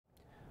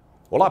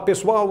Olá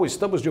pessoal,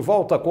 estamos de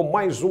volta com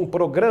mais um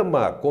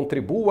programa.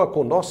 Contribua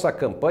com nossa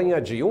campanha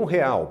de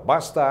R$1.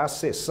 Basta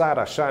acessar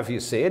a chave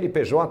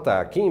CNPJ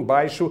aqui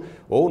embaixo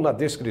ou na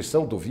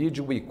descrição do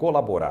vídeo e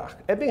colaborar.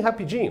 É bem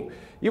rapidinho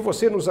e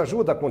você nos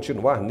ajuda a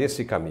continuar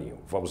nesse caminho.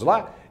 Vamos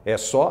lá? É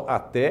só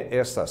até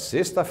esta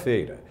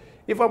sexta-feira.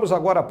 E vamos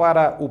agora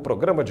para o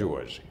programa de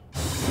hoje.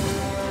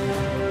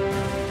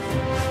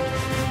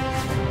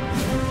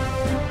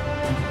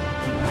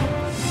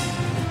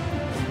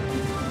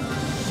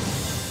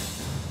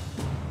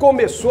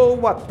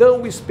 Começou a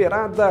tão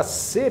esperada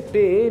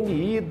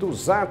CPMI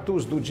dos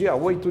atos do dia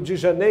 8 de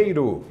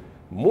janeiro.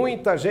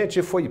 Muita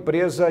gente foi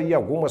presa e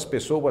algumas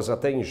pessoas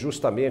até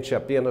injustamente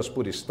apenas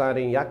por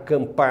estarem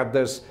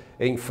acampadas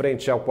em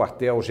frente ao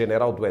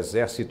quartel-general do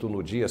Exército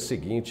no dia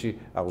seguinte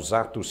aos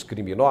atos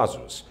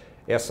criminosos.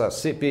 Essa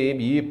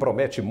CPMI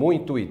promete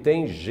muito e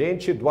tem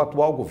gente do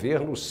atual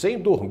governo sem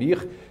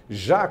dormir,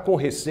 já com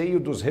receio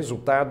dos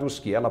resultados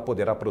que ela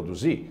poderá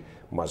produzir.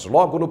 Mas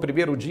logo no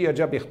primeiro dia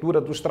de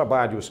abertura dos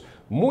trabalhos,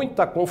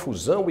 muita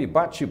confusão e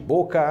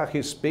bate-boca a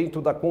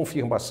respeito da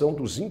confirmação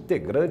dos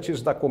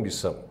integrantes da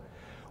comissão.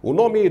 O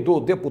nome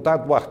do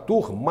deputado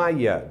Arthur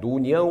Maia, do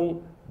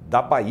União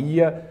da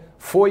Bahia,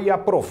 foi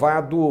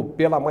aprovado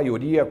pela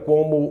maioria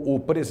como o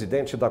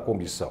presidente da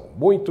comissão.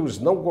 Muitos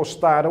não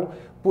gostaram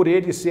por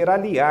ele ser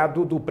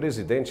aliado do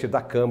presidente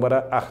da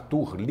Câmara,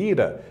 Arthur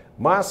Lira,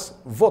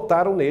 mas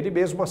votaram nele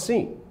mesmo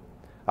assim.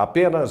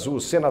 Apenas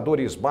os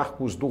senadores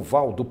Marcos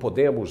Duval, do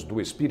Podemos, do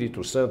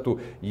Espírito Santo,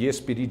 e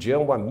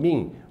Esperidião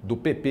Amin, do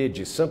PP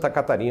de Santa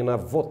Catarina,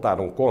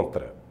 votaram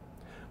contra.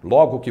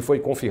 Logo que foi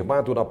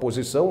confirmado na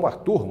posição,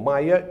 Arthur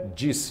Maia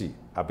disse,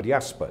 abre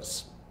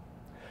aspas,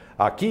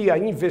 aqui a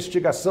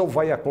investigação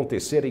vai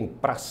acontecer em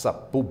praça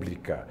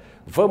pública.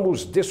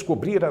 Vamos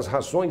descobrir as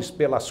razões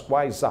pelas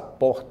quais a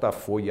porta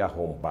foi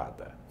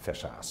arrombada.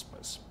 Fecha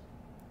aspas.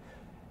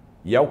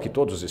 E é o que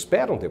todos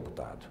esperam,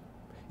 deputado.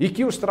 E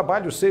que os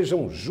trabalhos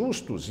sejam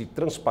justos e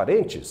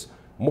transparentes,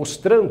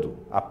 mostrando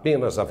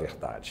apenas a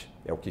verdade.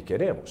 É o que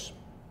queremos.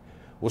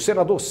 O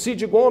senador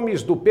Cid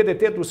Gomes, do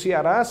PDT do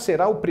Ceará,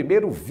 será o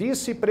primeiro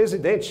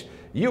vice-presidente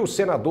e o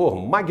senador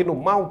Magno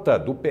Malta,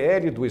 do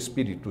PL do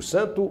Espírito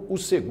Santo, o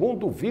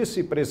segundo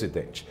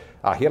vice-presidente.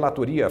 A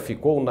relatoria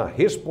ficou na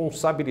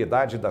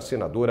responsabilidade da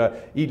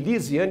senadora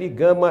Elisiane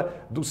Gama,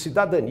 do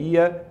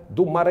Cidadania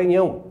do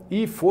Maranhão.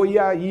 E foi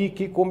aí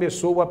que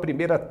começou a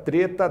primeira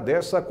treta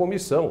dessa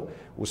comissão.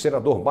 O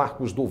senador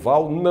Marcos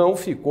Duval não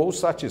ficou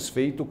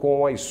satisfeito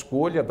com a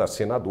escolha da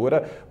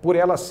senadora por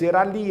ela ser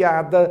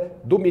aliada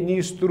do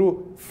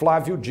ministro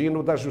Flávio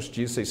Dino da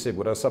Justiça e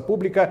Segurança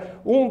Pública,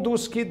 um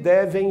dos que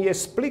devem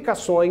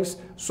explicações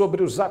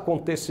sobre os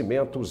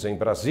acontecimentos em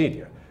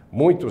Brasília.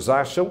 Muitos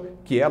acham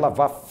que ela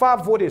vai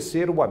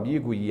favorecer o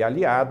amigo e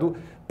aliado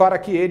para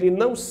que ele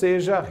não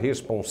seja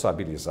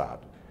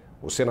responsabilizado.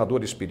 O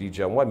senador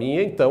Esperidião Amin,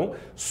 então,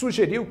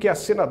 sugeriu que a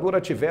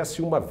senadora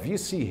tivesse uma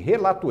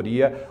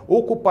vice-relatoria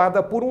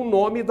ocupada por um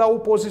nome da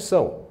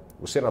oposição.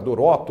 O senador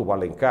Otto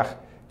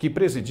Alencar, que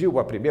presidiu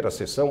a primeira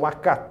sessão,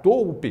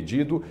 acatou o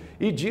pedido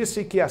e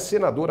disse que a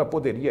senadora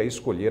poderia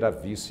escolher a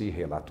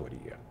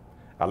vice-relatoria.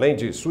 Além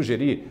de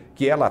sugerir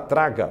que ela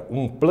traga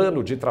um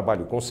plano de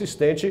trabalho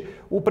consistente,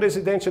 o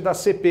presidente da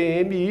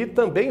CPMI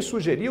também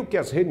sugeriu que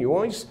as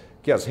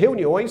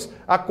reuniões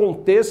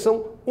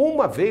aconteçam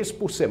uma vez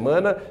por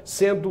semana,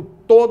 sendo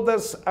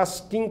todas as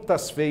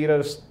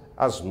quintas-feiras,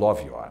 às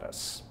 9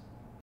 horas.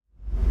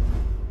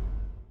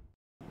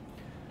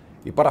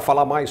 E para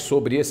falar mais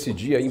sobre esse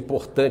dia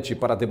importante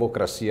para a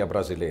democracia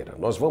brasileira,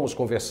 nós vamos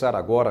conversar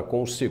agora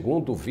com o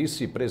segundo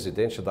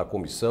vice-presidente da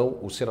comissão,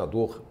 o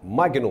senador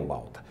Magno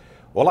Malta.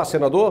 Olá,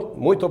 senador,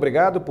 muito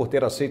obrigado por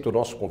ter aceito o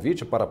nosso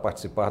convite para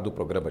participar do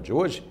programa de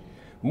hoje.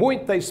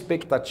 Muita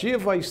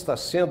expectativa está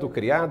sendo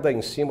criada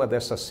em cima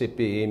dessa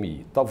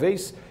CPMI.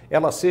 Talvez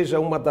ela seja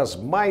uma das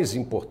mais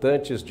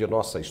importantes de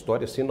nossa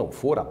história, se não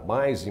for a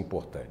mais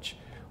importante.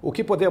 O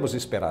que podemos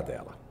esperar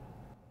dela?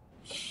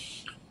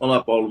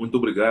 Olá, Paulo, muito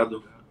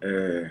obrigado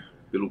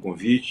pelo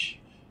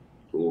convite.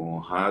 Estou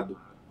honrado.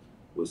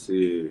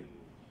 Você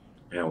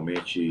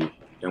realmente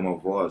é uma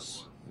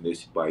voz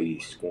nesse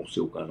país com o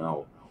seu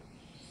canal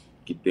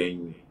que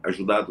tem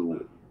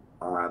ajudado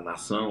a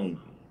nação,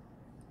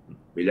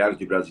 milhares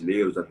de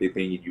brasileiros a ter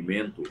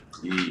entendimento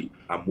e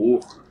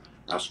amor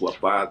à sua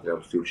pátria,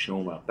 ao seu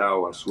chão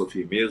natal, à sua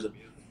firmeza,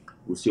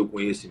 o seu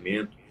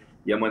conhecimento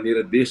e a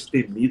maneira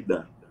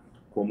destemida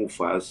como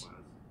faz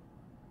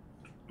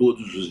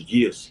todos os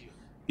dias.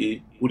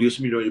 E por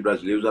isso milhões de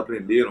brasileiros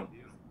aprenderam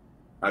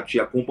a te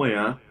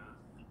acompanhar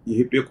e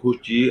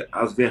repercutir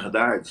as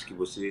verdades que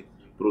você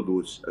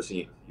produz.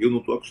 Assim, eu não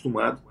estou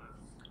acostumado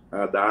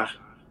a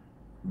dar,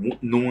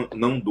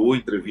 não dou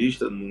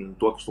entrevista, não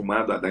estou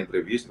acostumado a dar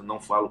entrevista, não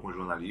falo com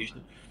jornalista.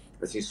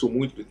 Assim, sou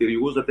muito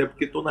criterioso, até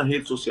porque estou na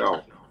rede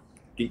social.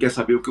 Quem quer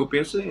saber o que eu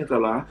penso, entra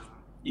lá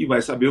e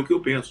vai saber o que eu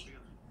penso,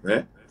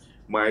 né?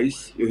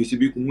 Mas eu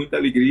recebi com muita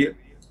alegria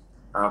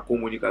a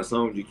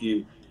comunicação de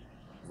que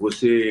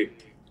você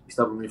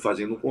estava me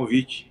fazendo um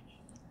convite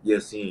e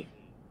assim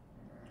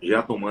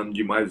já tomando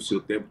demais o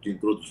seu tempo de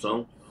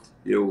introdução,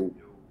 eu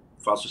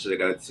faço esse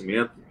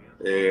agradecimento,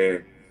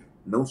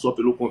 não só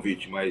pelo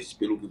convite, mas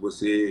pelo que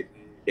você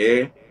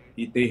é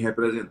e tem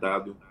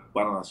representado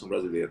para a nação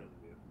brasileira.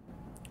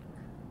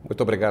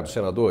 Muito obrigado,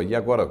 senador. E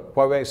agora,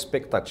 qual é a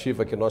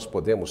expectativa que nós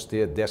podemos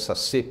ter dessa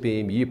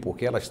CPMI?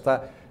 Porque ela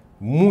está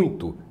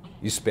muito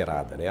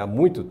esperada, né? Há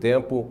muito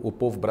tempo o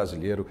povo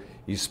brasileiro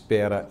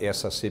espera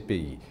essa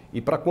CPI. E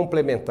para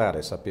complementar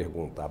essa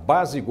pergunta, a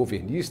base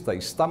governista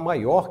está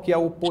maior que a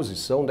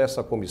oposição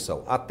nessa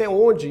comissão. Até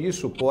onde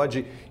isso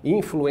pode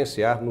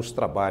influenciar nos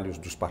trabalhos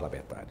dos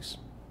parlamentares?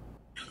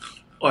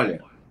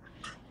 Olha,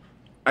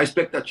 a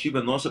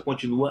expectativa nossa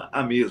continua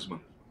a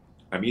mesma.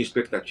 A minha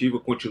expectativa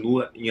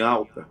continua em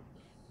alta.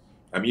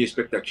 A minha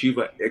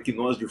expectativa é que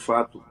nós, de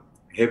fato,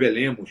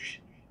 revelemos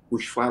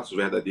os fatos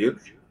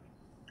verdadeiros,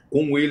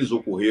 como eles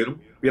ocorreram,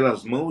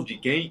 pelas mãos de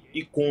quem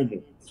e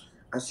como.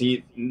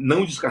 Assim,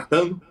 não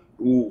descartando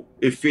o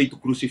efeito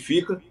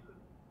crucifica,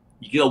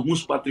 e que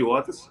alguns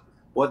patriotas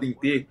podem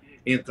ter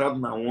entrado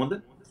na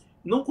onda,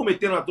 não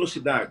cometeram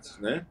atrocidades,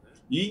 né?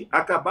 E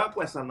acabar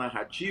com essa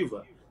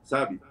narrativa,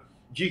 sabe,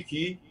 de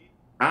que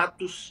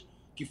atos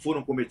que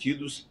foram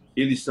cometidos,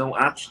 eles são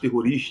atos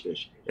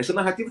terroristas. Essa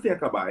narrativa tem que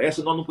acabar,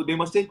 essa nós não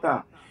podemos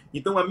aceitar.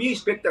 Então, a minha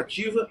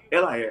expectativa,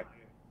 ela é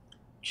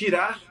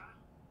tirar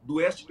do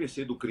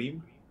SPC do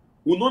crime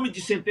o nome de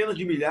centenas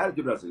de milhares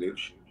de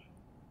brasileiros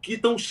que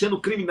estão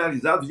sendo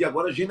criminalizados e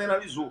agora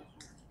generalizou.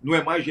 Não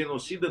é mais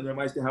genocida, não é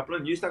mais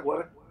terraplanista,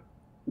 agora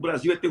o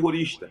Brasil é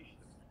terrorista.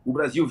 O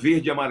Brasil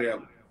verde e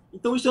amarelo.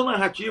 Então, isso é uma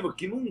narrativa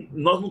que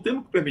nós não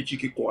temos que permitir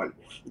que colhe.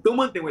 Então,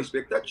 mantém uma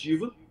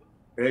expectativa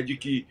de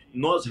que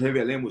nós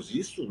revelemos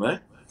isso,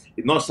 né?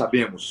 E nós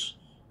sabemos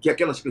que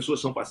aquelas pessoas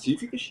são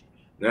pacíficas,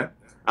 né?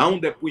 Há um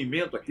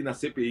depoimento aqui na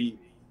CPI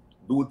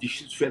do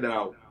Distrito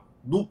Federal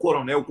do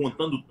coronel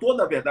contando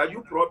toda a verdade e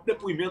o próprio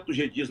depoimento do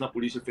G. Dias na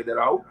Polícia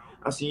Federal.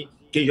 Assim,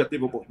 quem já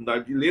teve a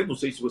oportunidade de ler, não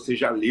sei se você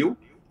já leu,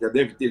 já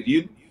deve ter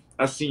lido,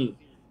 assim,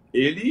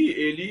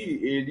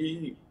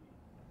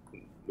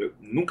 eu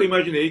nunca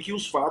imaginei que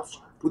os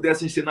fatos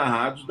pudessem ser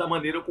narrados da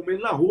maneira como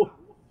ele narrou.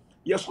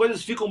 E as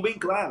coisas ficam bem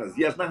claras,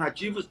 e as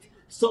narrativas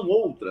são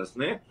outras,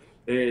 né?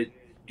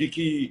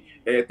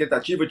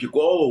 Tentativa de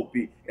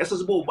golpe,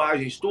 essas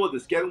bobagens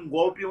todas, que era um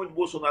golpe onde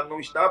Bolsonaro não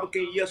estava,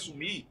 quem ia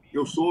assumir,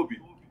 eu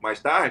soube mais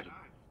tarde,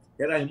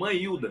 era a irmã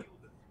Hilda,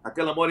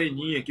 aquela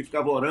moreninha que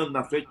ficava orando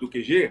na frente do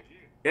QG,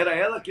 era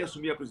ela que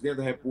assumia a presidência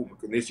da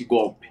República nesse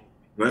golpe,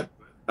 né?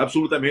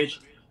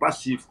 Absolutamente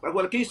pacífico.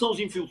 Agora, quem são os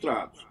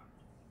infiltrados?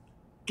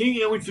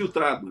 Quem é o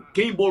infiltrado?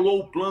 Quem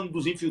bolou o plano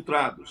dos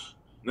infiltrados?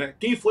 Né?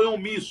 Quem foi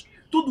omisso?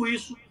 Tudo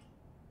isso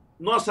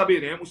nós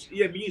saberemos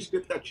e é minha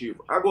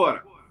expectativa.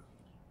 Agora,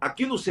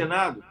 aqui no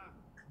Senado,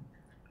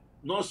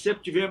 nós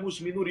sempre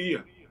tivemos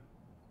minoria.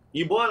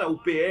 Embora o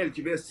PL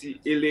tivesse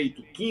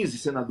eleito 15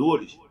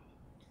 senadores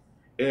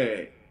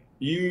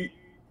e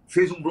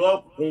fez um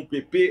bloco com o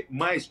PP,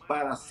 mais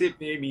para a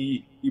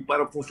Cpmi e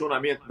para o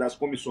funcionamento das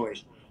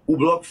comissões, o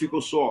bloco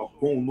ficou só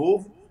com o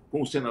Novo,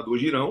 com o senador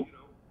Girão.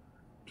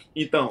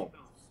 Então,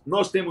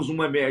 nós temos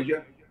uma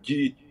média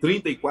de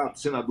 34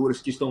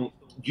 senadores que estão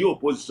de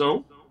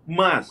oposição,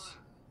 mas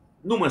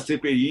numa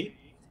CPI,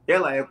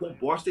 ela é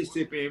composta em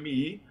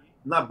Cpmi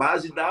na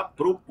base da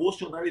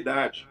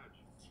proporcionalidade.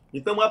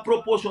 Então, a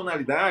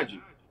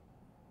proporcionalidade,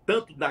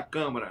 tanto da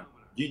Câmara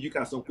de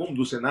indicação como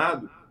do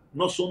Senado,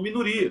 nós somos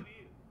minoria.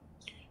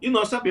 E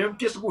nós sabemos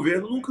que esse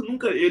governo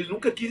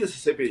nunca quis essa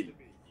CPI.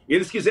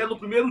 Eles quiseram no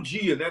primeiro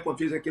dia, né, quando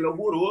fez aquele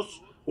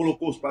alvoroço,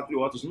 colocou os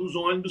patriotas nos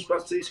ônibus para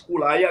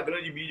circular e a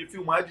grande mídia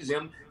filmar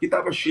dizendo que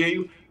estava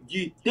cheio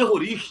de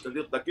terroristas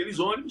dentro daqueles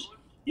ônibus,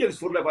 e eles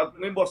foram levados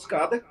para uma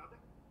emboscada,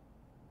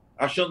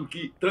 achando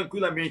que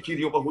tranquilamente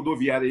iriam para a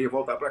rodoviária e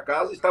voltar para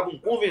casa, estavam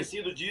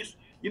convencidos disso,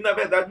 e na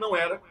verdade não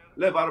era,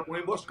 levaram para uma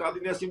emboscada,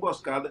 e nessa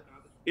emboscada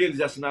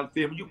eles assinaram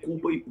termo de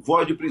culpa e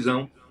voz de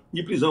prisão,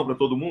 e prisão para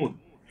todo mundo.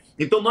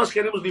 Então nós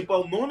queremos limpar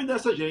o nome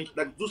dessa gente,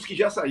 dos que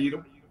já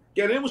saíram,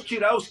 queremos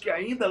tirar os que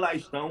ainda lá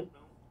estão,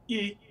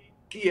 e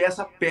que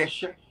essa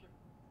pecha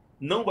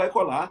não vai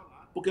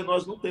colar, porque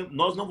nós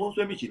não vamos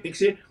permitir. Tem que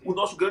ser o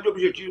nosso grande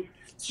objetivo.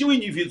 Se o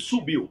indivíduo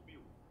subiu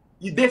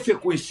e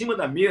defecou em cima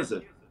da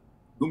mesa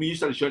do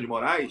ministro Alexandre de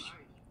Moraes,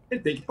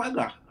 ele tem que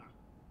pagar.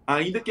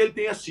 Ainda que ele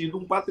tenha sido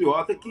um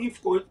patriota que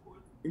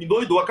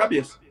endoidou a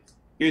cabeça.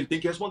 Ele tem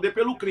que responder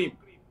pelo crime.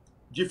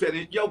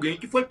 Diferente de alguém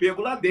que foi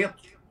pego lá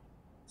dentro,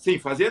 sem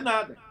fazer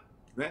nada,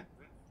 né?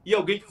 E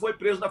alguém que foi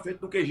preso na frente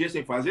do QG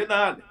sem fazer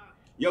nada.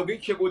 E alguém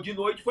que chegou de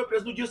noite e foi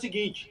preso no dia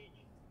seguinte.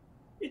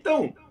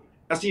 Então,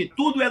 assim,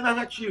 tudo é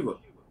narrativa.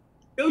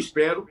 Eu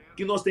espero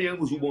que nós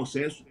tenhamos o bom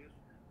senso,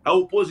 a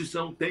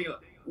oposição tenha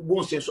o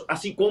bom senso,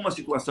 assim como a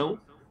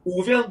situação. O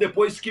governo,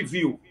 depois que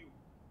viu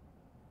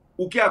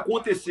o que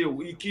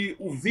aconteceu e que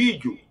o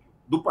vídeo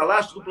do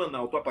Palácio do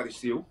Planalto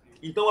apareceu,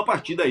 então, a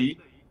partir daí,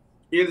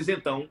 eles,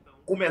 então,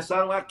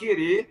 começaram a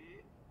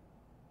querer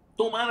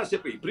tomar a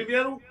CPI.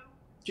 Primeiro,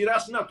 tirar a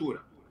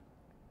assinatura.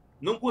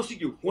 Não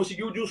conseguiu.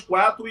 Conseguiu de uns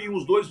 4 e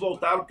os 2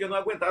 voltaram porque não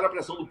aguentaram a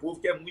pressão do povo,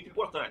 que é muito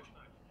importante.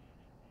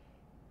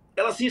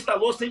 ela se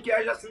instalou sem que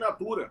haja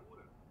assinatura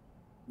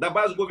da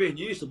base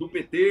governista, do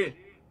PT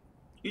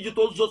e de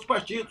todos os outros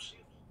partidos.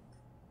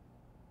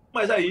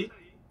 Mas aí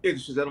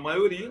eles fizeram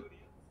maioria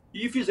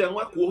e fizeram um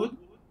acordo,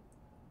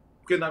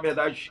 porque, na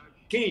verdade,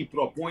 quem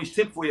propõe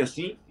sempre foi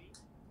assim.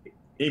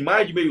 Em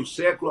mais de meio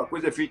século, a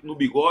coisa é feita no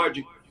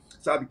bigode,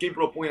 sabe? Quem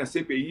propõe a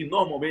CPI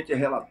normalmente é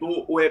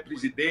relator ou é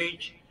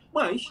presidente,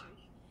 mas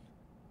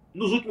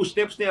nos últimos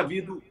tempos tem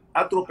havido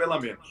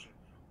atropelamentos.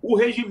 O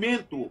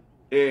regimento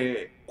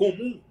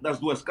comum das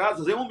duas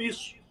casas é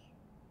omisso.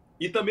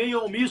 E também é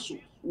omisso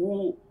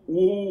o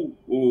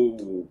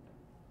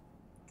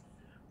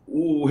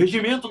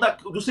regimento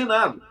do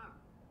Senado.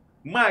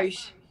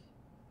 Mas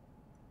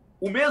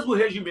o mesmo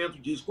regimento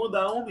diz que quando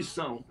há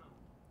omissão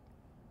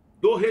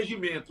do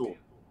regimento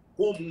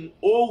comum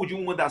ou de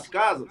uma das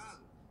casas,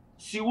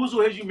 se usa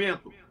o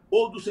regimento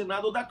ou do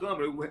Senado ou da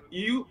Câmara.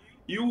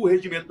 E o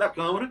regimento da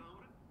Câmara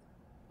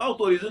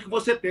autoriza que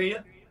você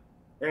tenha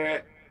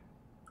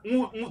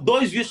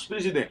dois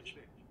vice-presidentes.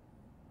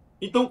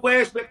 Então, qual é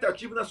a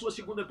expectativa na sua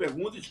segunda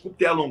pergunta? Desculpe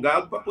ter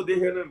alongado para poder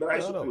relembrar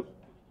isso tudo.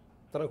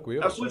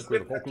 Tranquilo, A sua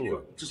expectativa,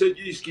 conclua. Você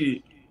diz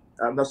que,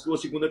 na sua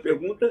segunda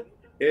pergunta,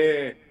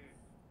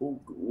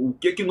 o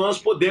que nós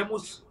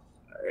podemos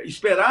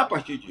esperar a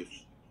partir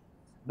disso?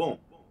 Bom,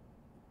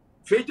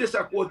 feito esse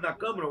acordo na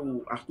Câmara,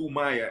 o Arthur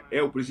Maia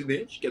é o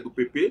presidente, que é do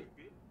PP,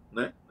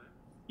 né?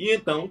 E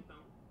então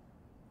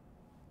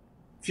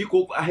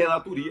ficou a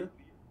relatoria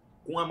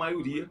com a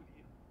maioria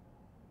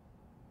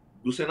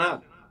do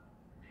Senado.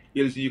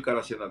 Eles indicaram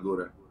a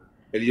senadora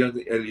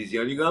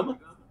Elisiane Gama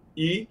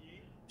e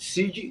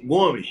Cid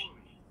Gomes,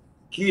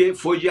 que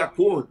foi de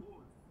acordo,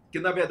 que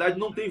na verdade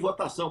não tem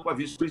votação para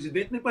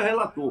vice-presidente nem para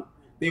relator,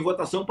 tem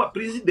votação para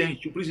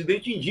presidente. O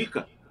presidente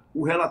indica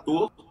o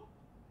relator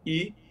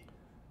e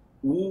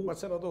Mas,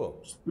 senador,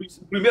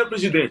 o primeiro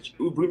presidente,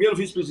 o primeiro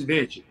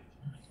vice-presidente.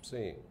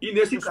 Sim. E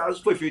nesse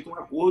caso foi feito um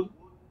acordo.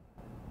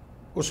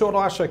 O senhor não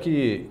acha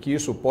que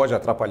isso pode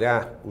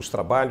atrapalhar os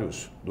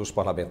trabalhos dos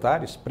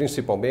parlamentares,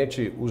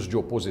 principalmente os de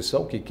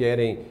oposição, que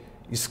querem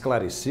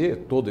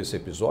esclarecer todo esse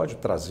episódio,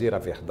 trazer a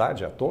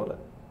verdade à tona?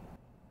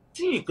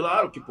 Sim,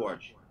 claro que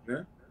pode,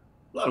 né?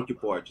 Claro que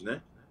pode,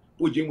 né?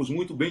 Podíamos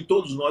muito bem,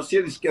 todos nós, se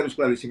eles querem o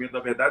esclarecimento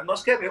da verdade,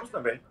 nós queremos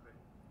também.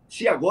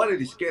 Se agora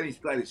eles querem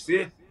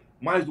esclarecer,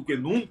 mais do que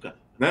nunca,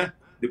 né?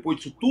 Depois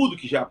disso tudo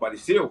que já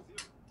apareceu,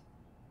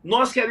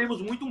 nós queremos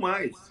muito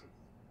mais.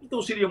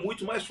 Então seria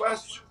muito mais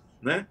fácil,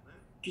 né?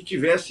 Que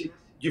tivesse,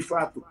 de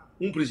fato,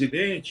 um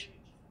presidente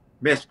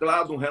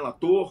mesclado, um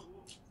relator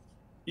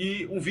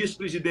e um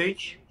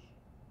vice-presidente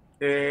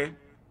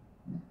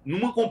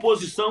numa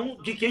composição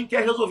de quem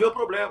quer resolver o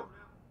problema.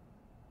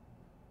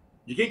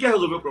 De quem quer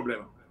resolver o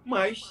problema.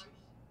 Mas,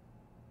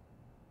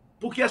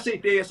 por que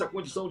aceitei essa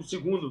condição de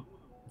segundo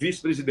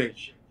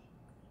vice-presidente?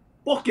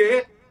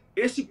 Porque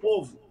esse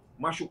povo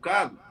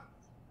machucado,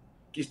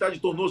 que está de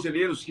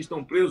tornozeleiros, que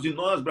estão presos, e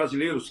nós,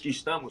 brasileiros, que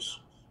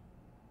estamos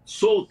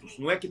soltos,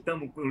 não é que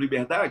estamos com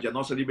liberdade, a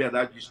nossa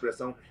liberdade de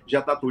expressão já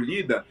está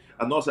tolhida,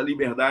 a nossa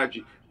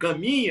liberdade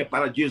caminha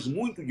para dias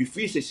muito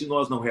difíceis se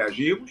nós não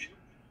reagirmos.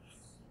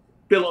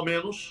 Pelo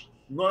menos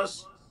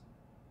nós,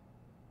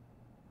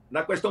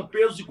 na questão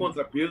pesos e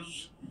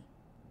contrapesos,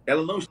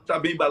 ela não está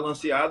bem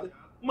balanceada,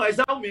 mas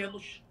ao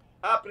menos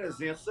há a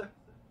presença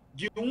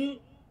de um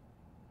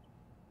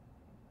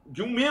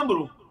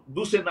membro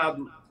do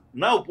Senado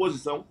na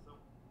oposição,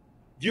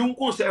 de um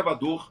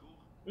conservador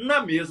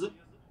na mesa,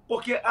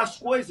 porque as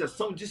coisas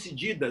são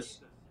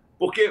decididas,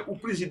 porque o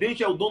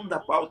presidente é o dono da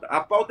pauta,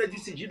 a pauta é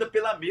decidida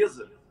pela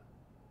mesa.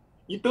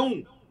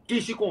 Então, quem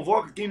se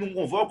convoca, quem não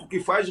convoca, o que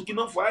faz, o que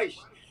não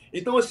faz.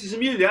 Então, esses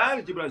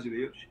milhares de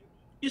brasileiros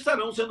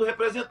estarão sendo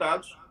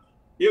representados,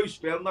 eu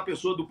espero, na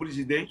pessoa do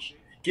presidente,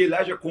 que ele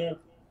haja com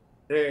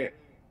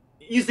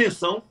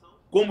isenção,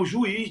 como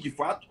juiz, de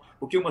fato,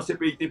 porque uma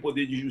CPI tem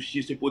poder de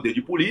justiça e poder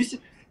de polícia,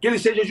 que ele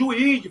seja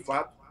juiz, de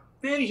fato,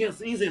 tenha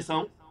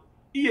isenção,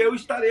 e eu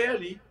estarei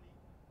ali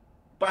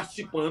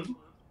participando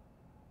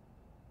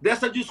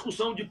dessa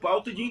discussão de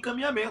pauta e de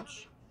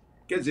encaminhamentos.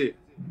 Quer dizer,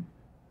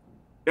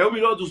 é o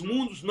melhor dos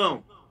mundos?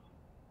 Não.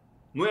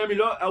 Não é a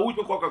melhor, a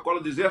última Coca-Cola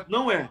do deserto?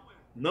 Não é.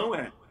 Não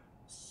é.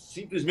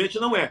 Simplesmente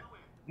não é.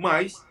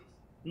 Mas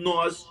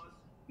nós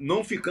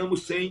não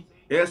ficamos sem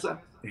essa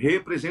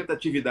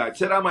representatividade.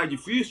 Será mais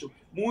difícil?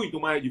 Muito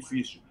mais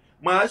difícil.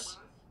 Mas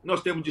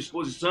nós temos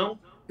disposição,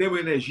 temos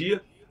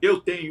energia, eu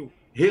tenho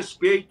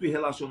respeito e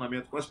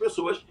relacionamento com as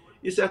pessoas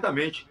e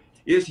certamente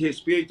esse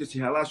respeito, esse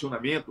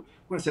relacionamento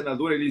com a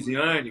senadora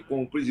Elisiane,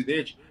 com o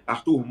presidente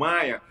Arthur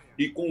Maia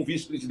e com o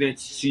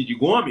vice-presidente Cid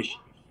Gomes,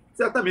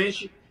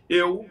 certamente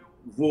eu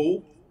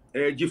vou,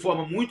 de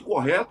forma muito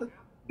correta,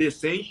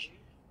 decente,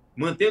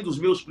 mantendo os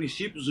meus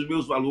princípios, os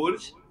meus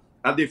valores,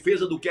 a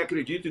defesa do que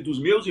acredito e dos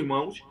meus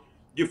irmãos,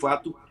 de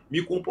fato,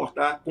 me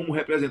comportar como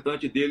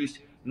representante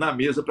deles na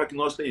mesa para que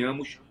nós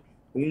tenhamos,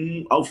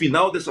 ao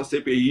final dessa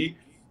CPI,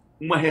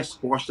 uma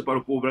resposta para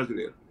o povo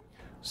brasileiro.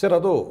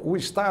 Senador, o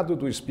Estado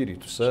do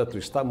Espírito Santo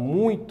está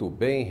muito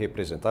bem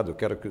representado, eu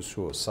quero que o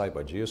senhor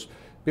saiba disso.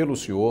 pelo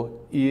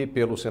senhor e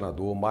pelo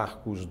senador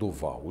Marcos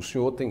Duval. O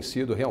senhor tem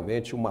sido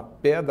realmente uma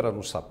pedra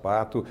no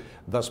sapato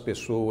das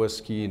pessoas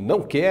que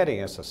não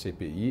querem essa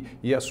CPI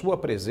e a sua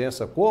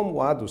presença,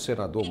 como a do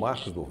senador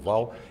Marcos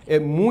Duval, é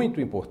muito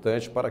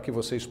importante para que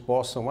vocês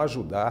possam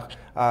ajudar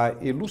a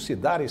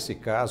elucidar esse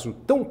caso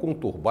tão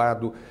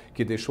conturbado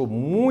que deixou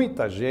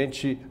muita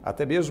gente,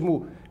 até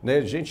mesmo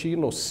gente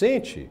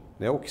inocente,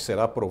 o que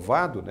será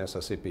provado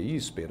nessa CPI,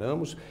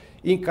 esperamos,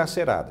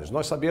 encarceradas.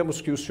 Nós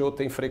sabemos que o senhor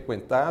tem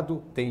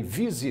frequentado, tem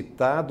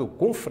visitado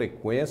com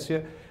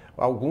frequência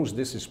alguns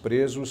desses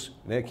presos,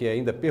 que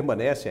ainda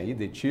permanecem aí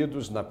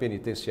detidos na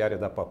penitenciária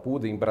da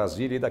Papuda, em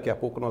Brasília, e daqui a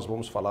pouco nós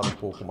vamos falar um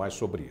pouco mais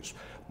sobre isso.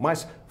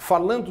 Mas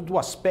falando do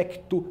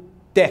aspecto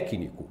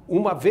técnico,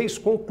 uma vez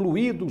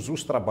concluídos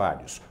os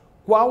trabalhos,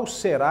 qual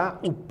será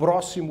o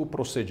próximo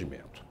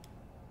procedimento?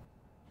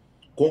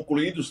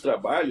 Concluídos os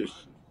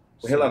trabalhos,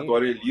 o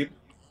relatório é lido.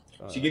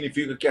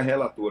 Significa que a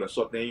relatora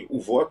só tem o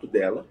voto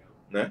dela,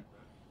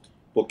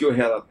 porque o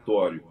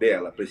relatório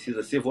dela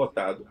precisa ser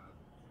votado.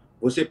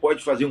 Você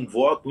pode fazer um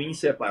voto em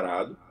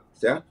separado,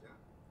 certo?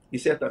 E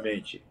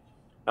certamente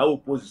a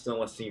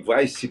oposição assim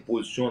vai se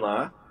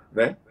posicionar,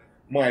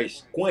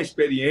 Mas com a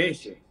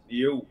experiência,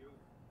 e eu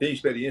tenho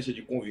experiência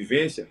de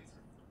convivência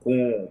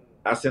com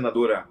a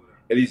senadora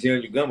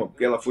Elisiane Gama,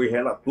 porque ela foi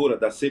relatora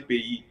da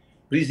CPI,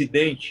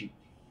 presidente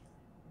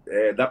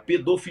da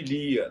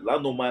pedofilia lá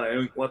no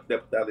Maranhão enquanto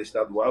deputada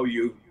estadual,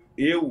 e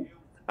eu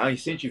a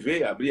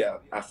incentivei a abrir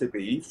a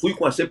CPI, fui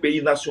com a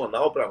CPI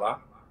nacional para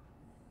lá,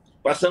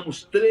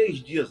 passamos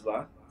 3 dias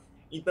lá,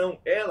 então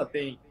ela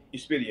tem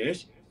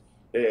experiência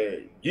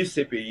de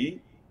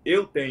CPI,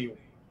 eu tenho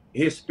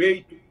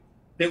respeito,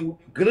 tenho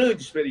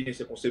grande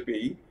experiência com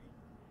CPI,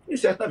 e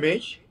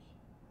certamente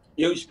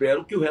eu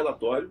espero que o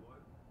relatório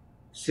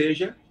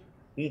seja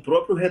um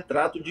próprio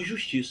retrato de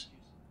justiça,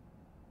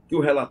 que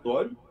o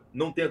relatório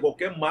não tenha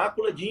qualquer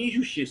mácula de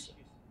injustiça,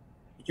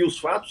 que os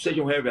fatos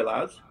sejam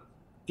revelados,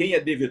 quem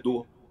é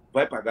devedor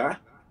vai pagar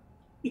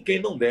e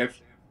quem não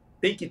deve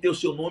tem que ter o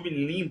seu nome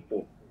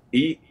limpo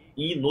e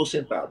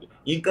inocentado.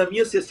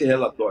 Encaminha-se esse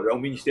relatório ao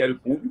Ministério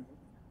Público,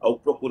 ao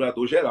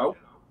Procurador-Geral,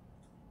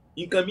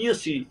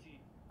 encaminha-se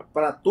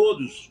para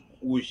todos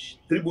os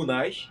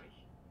tribunais,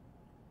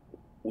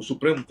 o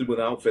Supremo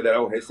Tribunal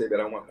Federal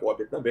receberá uma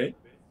cópia também,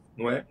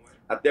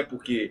 Até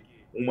porque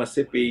uma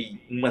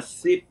CPI, uma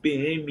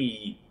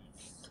Cpmi,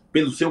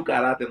 pelo seu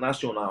caráter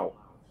nacional,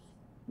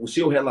 o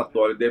seu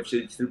relatório deve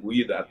ser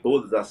distribuído a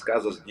todas as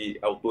casas de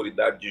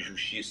autoridade de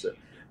justiça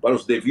para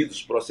os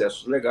devidos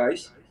processos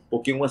legais,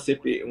 porque uma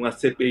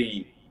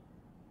CPI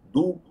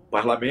do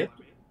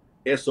parlamento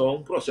é só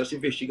um processo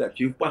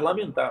investigativo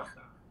parlamentar,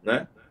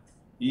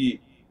 E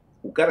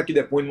o cara que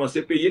depõe numa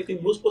CPI ele tem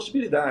 2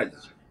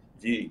 possibilidades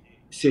de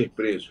ser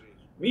preso: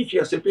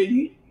 mentir a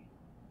CPI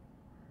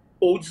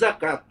ou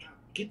desacato,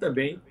 que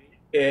também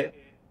é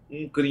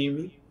um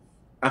crime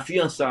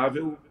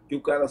afiançável, que o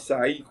cara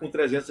sai com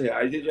R$300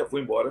 e ele já foi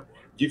embora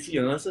de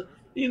fiança,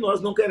 e nós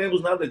não queremos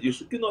nada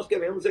disso. O que nós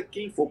queremos é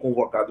quem for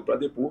convocado para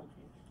depor,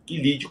 que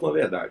lide com a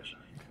verdade.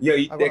 E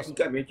aí,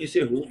 tecnicamente,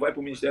 encerrou, vai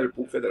para o Ministério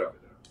Público Federal.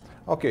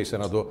 Ok,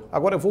 senador.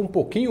 Agora eu vou um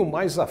pouquinho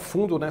mais a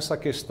fundo nessa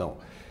questão.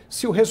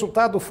 Se o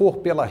resultado for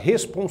pela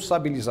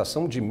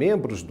responsabilização de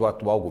membros do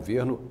atual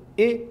governo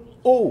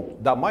ou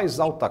da mais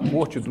alta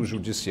corte do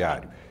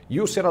judiciário, e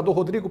o senador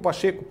Rodrigo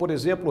Pacheco, por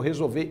exemplo,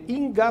 resolver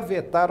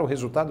engavetar o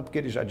resultado, porque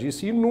ele já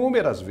disse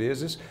inúmeras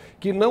vezes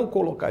que não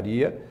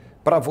colocaria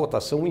para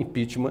votação o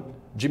impeachment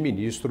de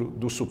ministro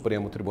do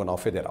Supremo Tribunal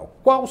Federal.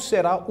 Qual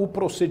será o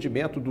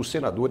procedimento dos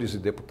senadores e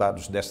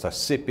deputados desta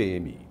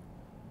CPMI?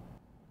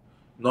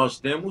 Nós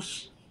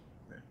temos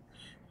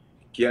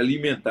que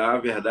alimentar a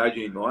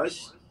verdade em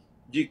nós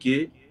de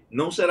que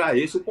não será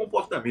esse o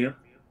comportamento,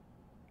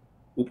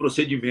 o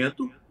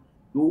procedimento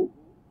do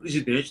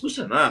presidente do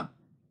Senado.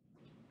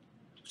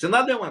 O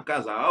Senado é uma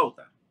casa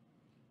alta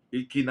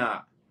e que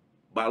na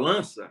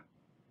balança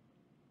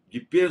de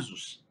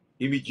pesos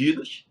e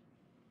medidas,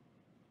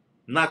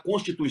 na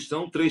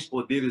Constituição, 3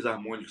 poderes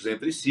harmônicos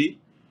entre si,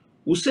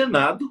 o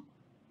Senado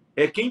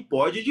é quem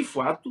pode, de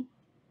fato,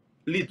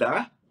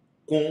 lidar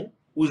com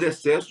os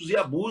excessos e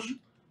abusos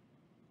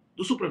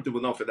do Supremo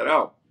Tribunal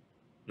Federal.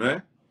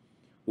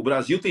 O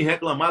Brasil tem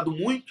reclamado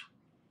muito,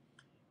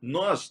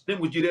 nós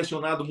temos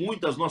direcionado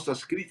muito as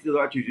nossas críticas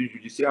ao ativismo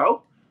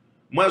judicial,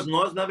 mas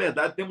nós, na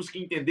verdade, temos que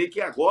entender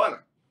que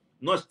agora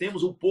nós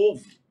temos o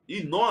povo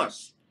e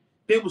nós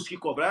temos que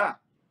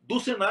cobrar do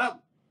Senado.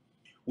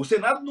 O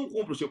Senado não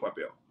cumpre o seu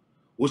papel.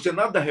 O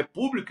Senado da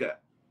República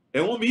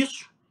é um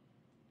omisso.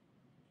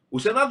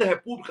 O Senado da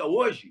República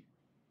hoje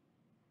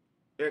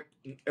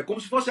é como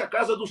se fosse a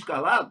casa dos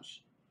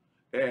calados.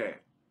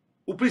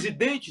 O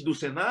presidente do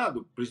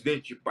Senado, o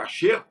presidente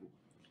Pacheco,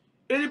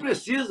 ele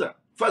precisa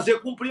fazer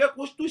cumprir a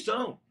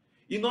Constituição.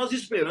 E nós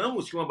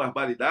esperamos que uma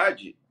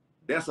barbaridade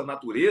dessa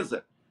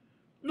natureza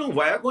não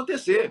vai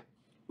acontecer.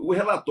 O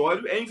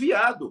relatório é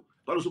enviado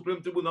para o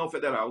Supremo Tribunal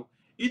Federal.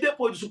 E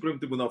depois do Supremo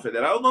Tribunal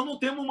Federal, nós não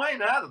temos mais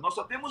nada, nós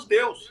só temos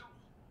Deus.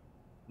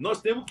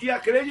 Nós temos que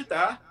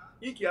acreditar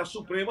em que a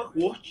Suprema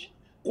Corte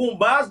com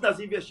base nas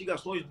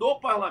investigações do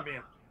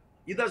parlamento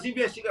e das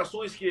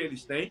investigações que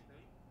eles têm,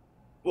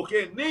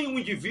 porque nenhum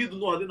indivíduo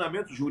no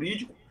ordenamento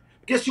jurídico,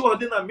 porque se o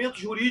ordenamento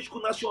jurídico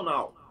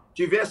nacional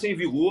tivesse em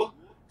vigor,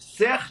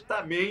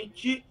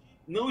 certamente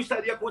não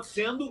estaria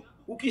acontecendo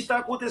o que está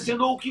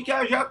acontecendo ou o que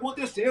já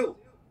aconteceu.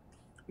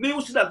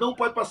 Nenhum cidadão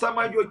pode passar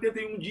mais de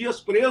 81 dias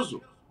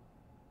preso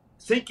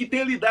sem que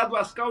tenha lhe dado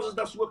as causas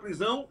da sua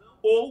prisão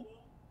ou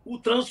o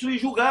trânsito em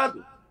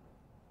julgado.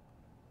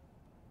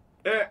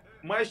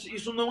 Mas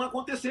isso não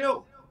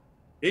aconteceu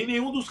em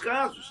nenhum dos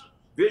casos.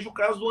 Veja o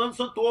caso do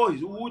Anderson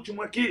Torres, o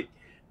último aqui,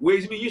 o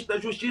ex-ministro da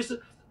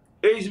Justiça,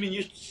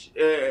 ex-ministro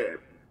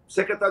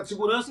secretário de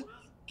Segurança,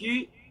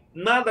 que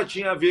nada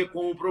tinha a ver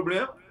com o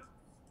problema,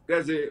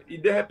 quer dizer, e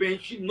de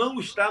repente não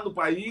está no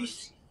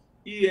país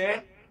e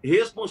é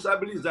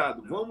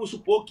responsabilizado. Vamos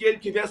supor que ele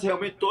tivesse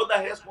realmente toda a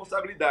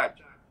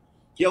responsabilidade,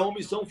 que a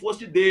omissão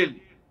fosse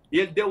dele. E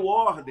ele deu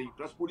ordem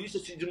para as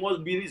polícias se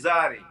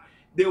desmobilizarem,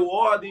 deu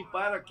ordem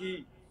para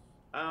que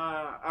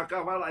a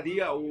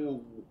cavalaria,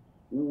 o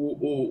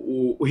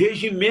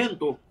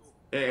regimento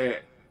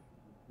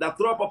da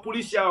tropa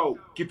policial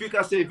que fica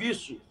a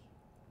serviço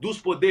dos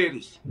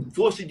poderes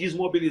fosse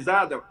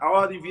desmobilizada, a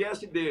ordem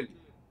viesse dele.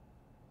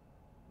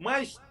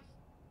 Mas,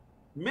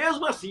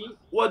 mesmo assim,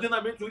 o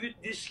ordenamento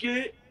jurídico diz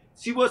que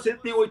se você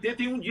tem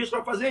 81 dias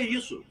para fazer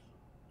isso,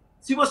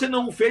 se você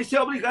não o fez, você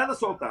é obrigado a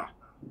soltar.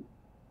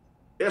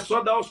 É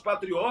só dar aos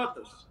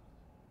patriotas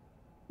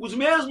os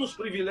mesmos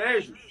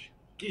privilégios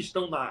que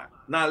estão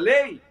na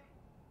lei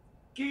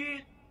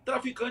que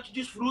traficante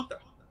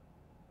desfruta.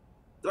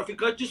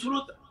 Traficante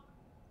desfruta.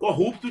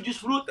 Corrupto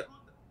desfruta.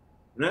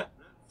 Né?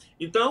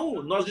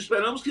 Então, nós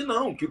esperamos que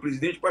não, que o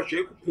presidente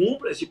Pacheco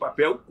cumpra esse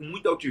papel com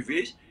muita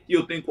altivez, e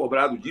eu tenho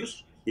cobrado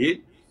disso,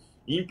 ele,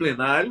 em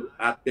plenário,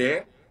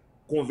 até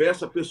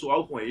conversa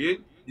pessoal com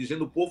ele,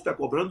 dizendo que o povo está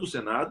cobrando do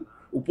Senado,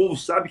 o povo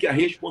sabe que a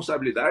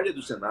responsabilidade é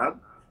do Senado,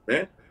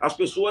 né? As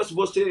pessoas,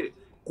 você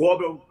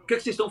cobra, o que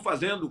vocês estão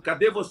fazendo?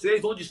 Cadê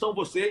vocês? Onde estão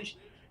vocês?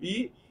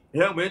 E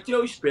realmente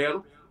eu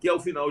espero que ao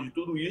final de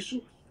tudo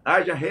isso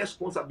haja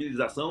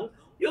responsabilização,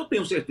 e eu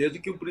tenho certeza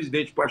que o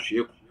presidente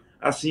Pacheco,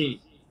 assim,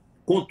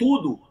 com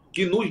tudo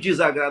que nos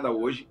desagrada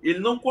hoje, ele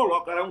não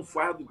colocará um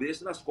fardo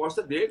desse nas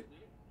costas dele,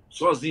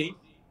 sozinho,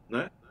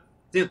 né?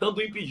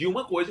 Tentando impedir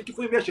uma coisa que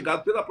foi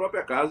investigada pela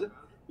própria casa,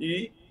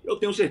 e eu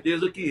tenho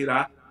certeza que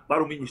irá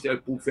para o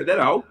Ministério Público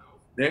Federal,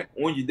 né,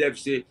 onde deve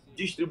ser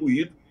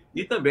distribuído,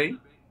 e também,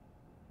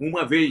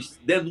 uma vez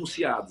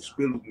denunciados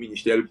pelo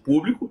Ministério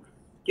Público,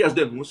 que as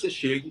denúncias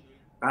cheguem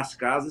às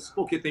casas,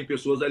 porque tem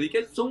pessoas ali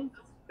que são,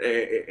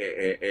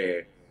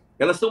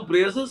 elas estão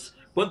presas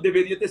quando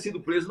deveria ter sido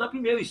preso na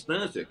primeira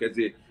instância. Quer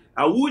dizer,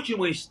 a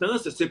última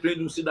instância, você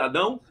prende um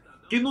cidadão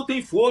que não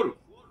tem foro.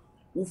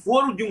 O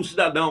foro de um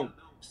cidadão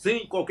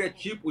sem qualquer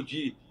tipo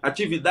de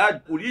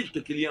atividade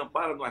política que lhe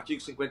ampara no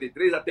artigo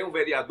 53, até um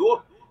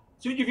vereador,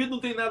 se o indivíduo não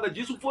tem nada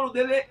disso, o foro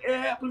dele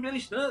é a primeira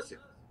instância,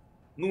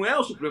 não é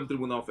o Supremo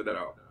Tribunal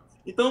Federal.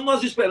 Então,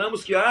 nós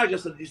esperamos que haja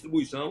essa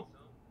distribuição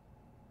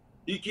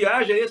e que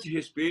haja esse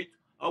respeito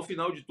ao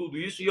final de tudo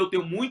isso, e eu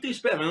tenho muita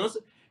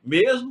esperança,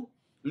 mesmo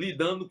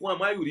lidando com a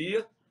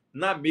maioria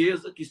na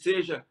mesa, que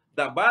seja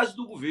da base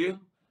do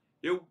governo.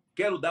 Eu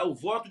quero dar o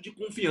voto de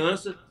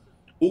confiança,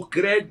 o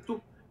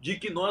crédito de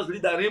que nós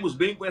lidaremos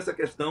bem com essa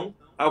questão,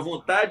 a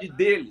vontade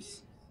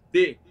deles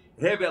de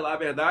revelar a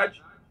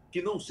verdade,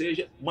 que não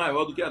seja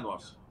maior do que a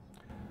nossa.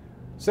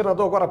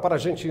 Senador, agora para a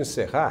gente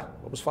encerrar,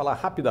 vamos falar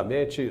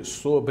rapidamente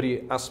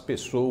sobre as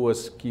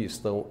pessoas que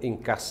estão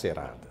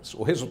encarceradas.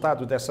 O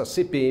resultado dessa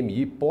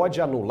CPMI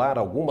pode anular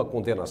alguma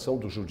condenação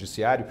do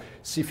judiciário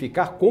se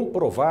ficar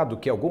comprovado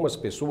que algumas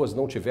pessoas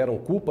não tiveram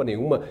culpa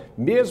nenhuma,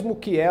 mesmo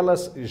que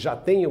elas já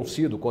tenham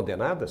sido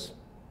condenadas?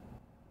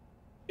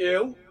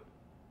 Eu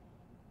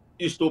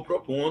estou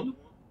propondo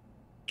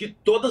que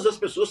todas as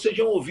pessoas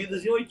sejam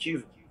ouvidas em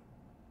oitiva,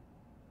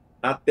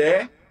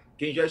 até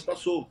quem já está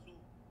solto,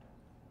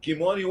 que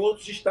mora em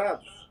outros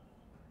estados.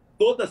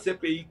 Toda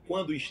CPI,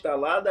 quando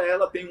instalada,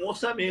 ela tem um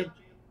orçamento,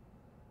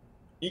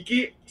 em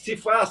que se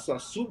faça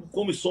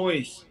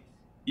subcomissões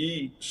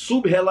e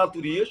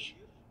subrelatorias,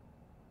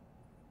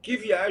 que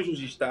viajem os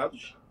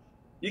estados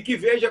e que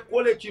veja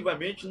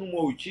coletivamente, numa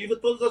oitiva,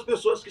 todas as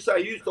pessoas que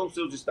saíram, estão nos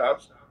seus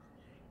estados,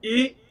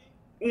 e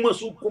uma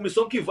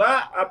subcomissão que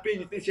vá à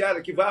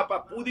penitenciária, que vá à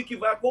Papuda e que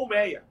vá à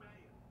colmeia.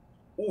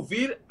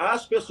 Ouvir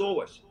as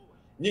pessoas.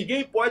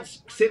 Ninguém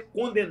pode ser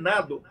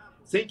condenado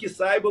sem que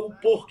saiba o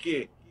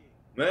porquê,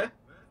 né?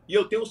 E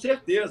eu tenho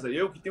certeza,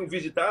 eu que tenho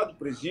visitado o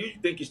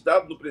presídio, tenho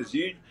estado no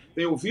presídio,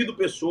 tenho ouvido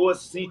pessoas,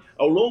 assim,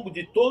 ao longo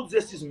de todos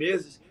esses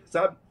meses,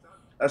 sabe?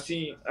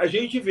 Assim, a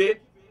gente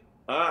vê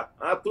a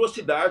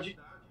atrocidade,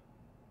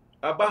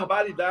 a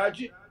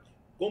barbaridade,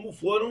 como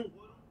foram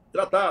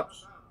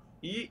tratados.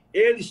 E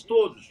eles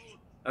todos,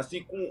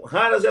 assim, com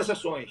raras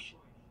exceções,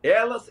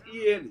 elas e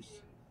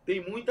eles,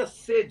 têm muita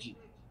sede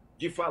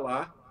de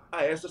falar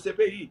a essa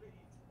CPI.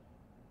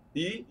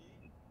 E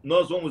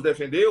nós vamos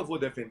defender, eu vou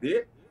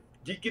defender,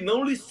 de que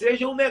não lhes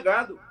seja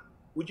negado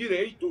o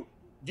direito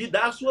de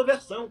dar a sua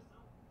versão.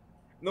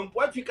 Não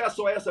pode ficar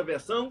só essa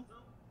versão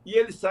e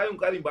eles saiam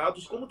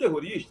carimbados como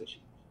terroristas.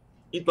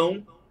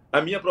 Então, a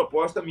minha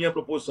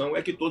proposição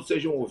é que todos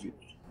sejam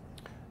ouvidos.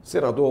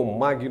 Senador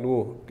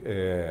Magno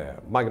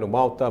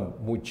Malta,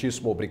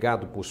 muitíssimo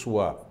obrigado por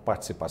sua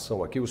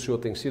participação aqui. O senhor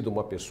tem sido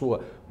uma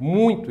pessoa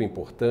muito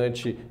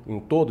importante em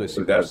todo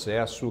esse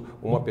processo,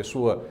 uma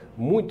pessoa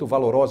muito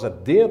valorosa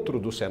dentro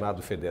do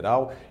Senado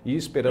Federal e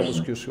esperamos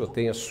que o senhor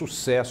tenha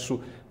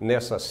sucesso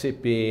nessa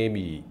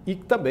CPMI e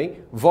também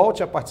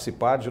volte a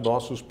participar de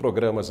nossos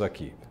programas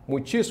aqui.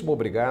 Muitíssimo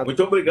obrigado.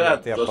 Muito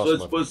obrigado, estou à sua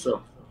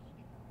disposição.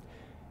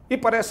 E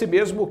parece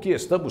mesmo que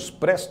estamos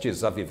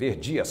prestes a viver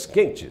dias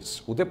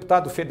quentes. O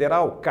deputado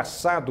federal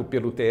cassado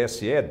pelo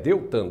TSE,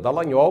 Deltan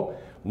Dallagnol,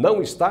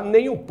 não está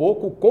nem um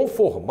pouco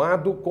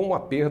conformado com a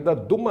perda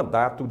do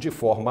mandato de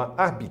forma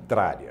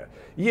arbitrária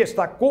e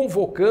está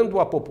convocando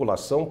a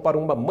população para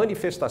uma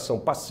manifestação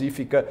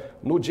pacífica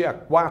no dia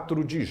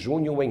 4 de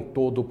junho em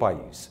todo o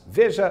país.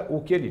 Veja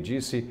o que ele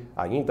disse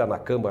ainda na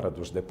Câmara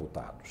dos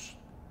Deputados.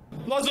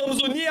 Nós vamos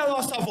unir a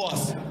nossa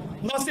voz.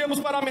 Nós temos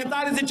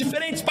parlamentares de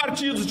diferentes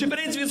partidos,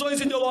 diferentes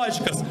visões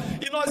ideológicas.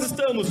 E nós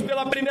estamos,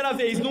 pela primeira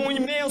vez, num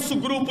imenso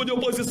grupo de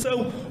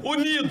oposição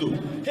unido,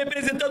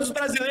 representando os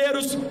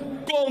brasileiros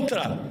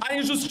contra a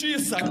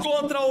injustiça,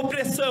 contra a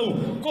opressão,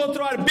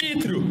 contra o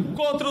arbítrio,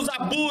 contra os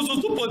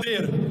abusos do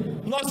poder.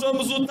 Nós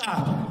vamos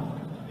lutar.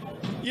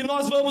 E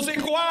nós vamos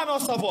ecoar a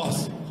nossa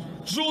voz,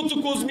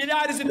 junto com os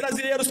milhares de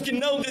brasileiros que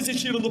não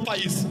desistiram do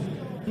país.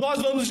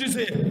 Nós vamos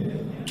dizer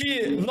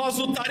que nós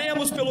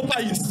lutaremos pelo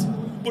país,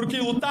 porque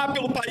lutar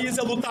pelo país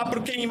é lutar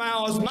por quem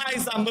nós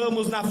mais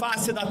amamos na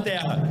face da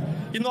terra.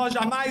 E nós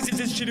jamais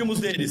desistiremos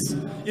deles.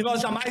 E nós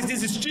jamais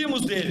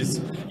desistimos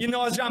deles. E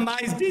nós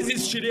jamais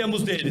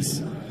desistiremos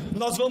deles.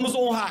 Nós vamos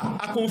honrar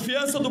a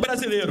confiança do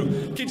brasileiro,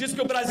 que diz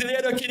que o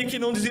brasileiro é aquele que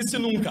não desiste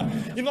nunca.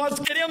 E nós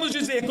queremos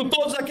dizer com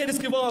todos aqueles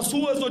que vão às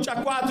ruas no dia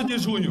 4 de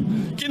junho,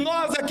 que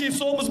nós aqui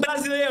somos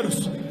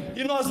brasileiros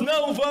e nós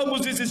não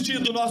vamos desistir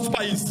do nosso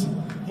país.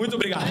 Muito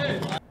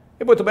obrigado.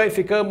 E muito bem,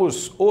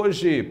 ficamos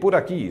hoje por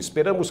aqui.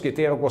 Esperamos que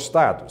tenha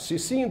gostado. Se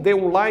sim, dê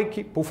um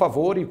like, por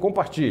favor, e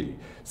compartilhe.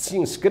 Se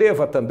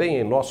inscreva também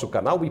em nosso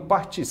canal e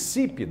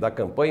participe da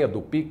campanha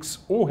do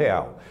Pix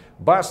R$1.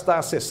 Basta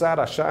acessar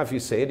a chave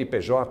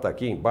CNPJ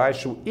aqui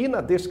embaixo e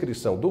na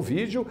descrição do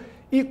vídeo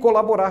e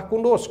colaborar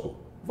conosco.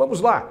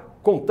 Vamos lá,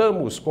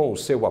 contamos com o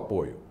seu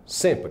apoio,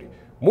 sempre.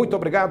 Muito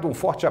obrigado, um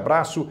forte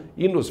abraço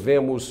e nos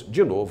vemos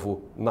de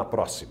novo na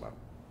próxima.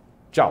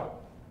 Tchau.